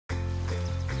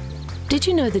Did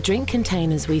you know the drink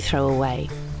containers we throw away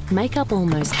make up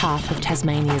almost half of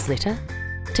Tasmania's litter?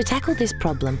 To tackle this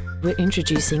problem, we're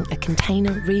introducing a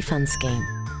container refund scheme.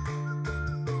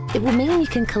 It will mean you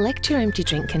can collect your empty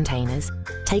drink containers,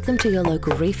 take them to your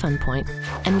local refund point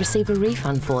and receive a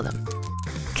refund for them.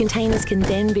 Containers can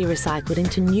then be recycled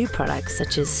into new products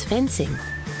such as fencing,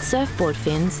 surfboard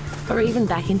fins, or even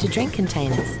back into drink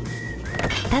containers.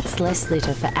 That's less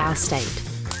litter for our state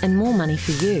and more money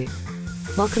for you,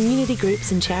 while community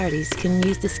groups and charities can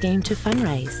use the scheme to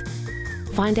fundraise.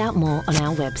 Find out more on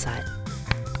our website.